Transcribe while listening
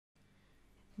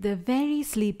The very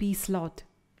sleepy sloth.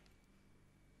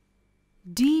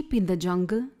 Deep in the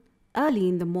jungle, early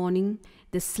in the morning,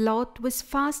 the sloth was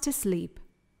fast asleep,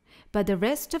 but the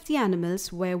rest of the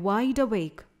animals were wide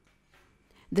awake.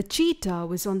 The cheetah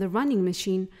was on the running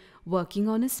machine, working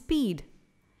on his speed.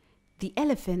 The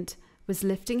elephant was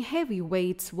lifting heavy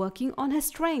weights, working on his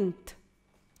strength.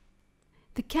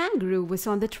 The kangaroo was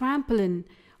on the trampoline,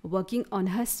 working on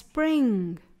her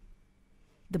spring.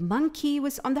 The monkey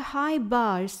was on the high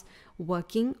bars,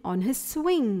 working on his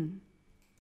swing,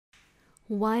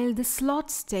 while the sloth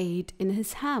stayed in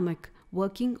his hammock,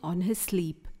 working on his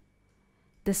sleep.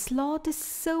 "The sloth is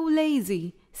so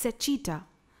lazy," said Cheetah.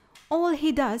 "All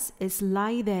he does is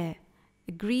lie there,"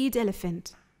 agreed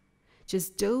Elephant.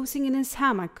 "Just dozing in his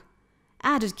hammock,"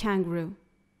 added Kangaroo.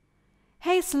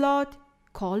 "Hey, Sloth,"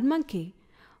 called Monkey.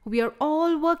 "We are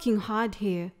all working hard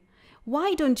here.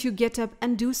 Why don't you get up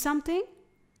and do something?"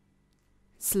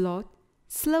 Sloth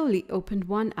slowly opened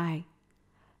one eye.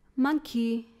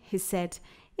 "Monkey," he said,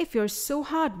 "if you're so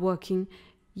hard-working,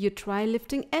 you try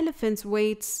lifting elephant's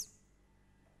weights."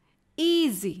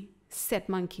 "Easy," said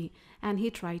Monkey, and he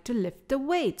tried to lift the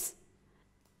weights.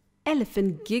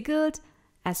 Elephant giggled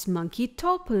as Monkey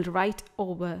toppled right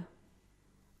over.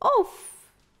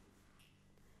 "Oof!"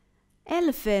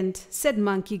 "Elephant," said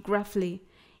Monkey gruffly,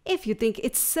 "if you think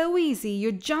it's so easy,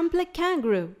 you jump like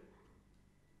Kangaroo."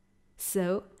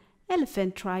 So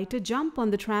Elephant tried to jump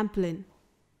on the trampoline.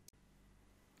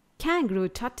 Kangaroo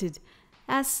tutted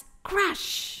as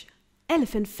crash!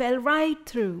 Elephant fell right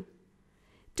through.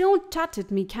 "Don't tut at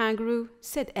me, Kangaroo,"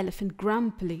 said Elephant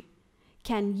grumpily.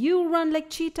 "Can you run like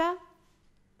Cheetah?"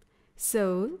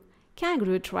 So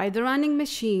Kangaroo tried the running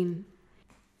machine.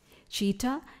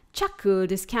 Cheetah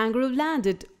chuckled as Kangaroo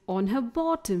landed on her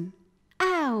bottom.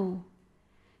 "Ow!"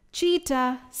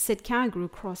 "Cheetah," said Kangaroo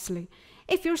crossly,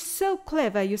 "if you're so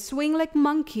clever, you swing like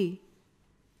Monkey."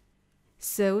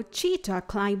 So Cheetah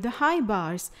climbed the high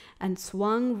bars and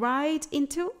swung right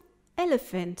into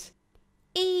Elephant.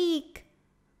 Eek!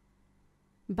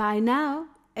 By now,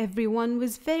 everyone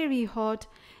was very hot,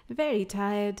 very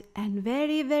tired, and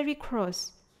very, very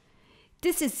cross.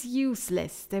 "This is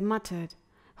useless," they muttered.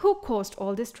 "Who caused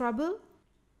all this trouble?"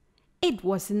 "It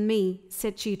wasn't me,"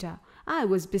 said Cheetah. "I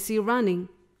was busy running."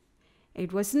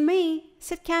 "It wasn't me,"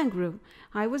 said Kangaroo.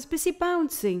 "I was busy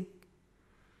bouncing."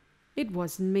 "It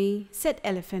wasn't me," said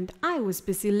Elephant. "I was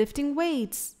busy lifting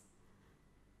weights."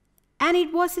 "And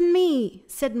it wasn't me,"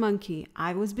 said Monkey.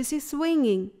 "I was busy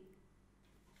swinging."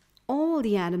 All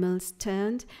the animals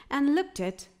turned and looked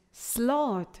at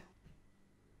Sloth.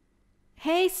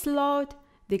 "Hey, Sloth,"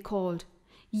 they called.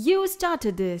 "You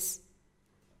started this."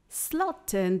 Sloth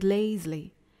turned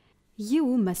lazily.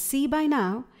 "You must see by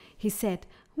now," he said.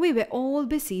 "We were all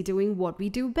busy doing what we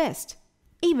do best.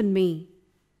 Even me."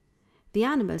 The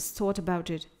animals thought about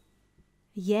it.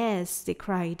 "Yes," they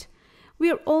cried.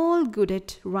 "We're all good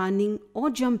at running or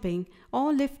jumping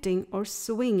or lifting or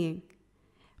swinging.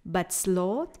 But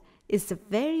Sloth is the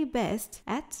very best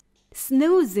at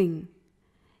snoozing."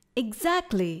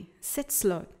 "Exactly," said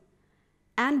Sloth.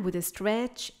 And with a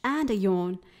stretch and a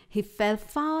yawn, he fell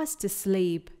fast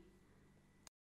asleep.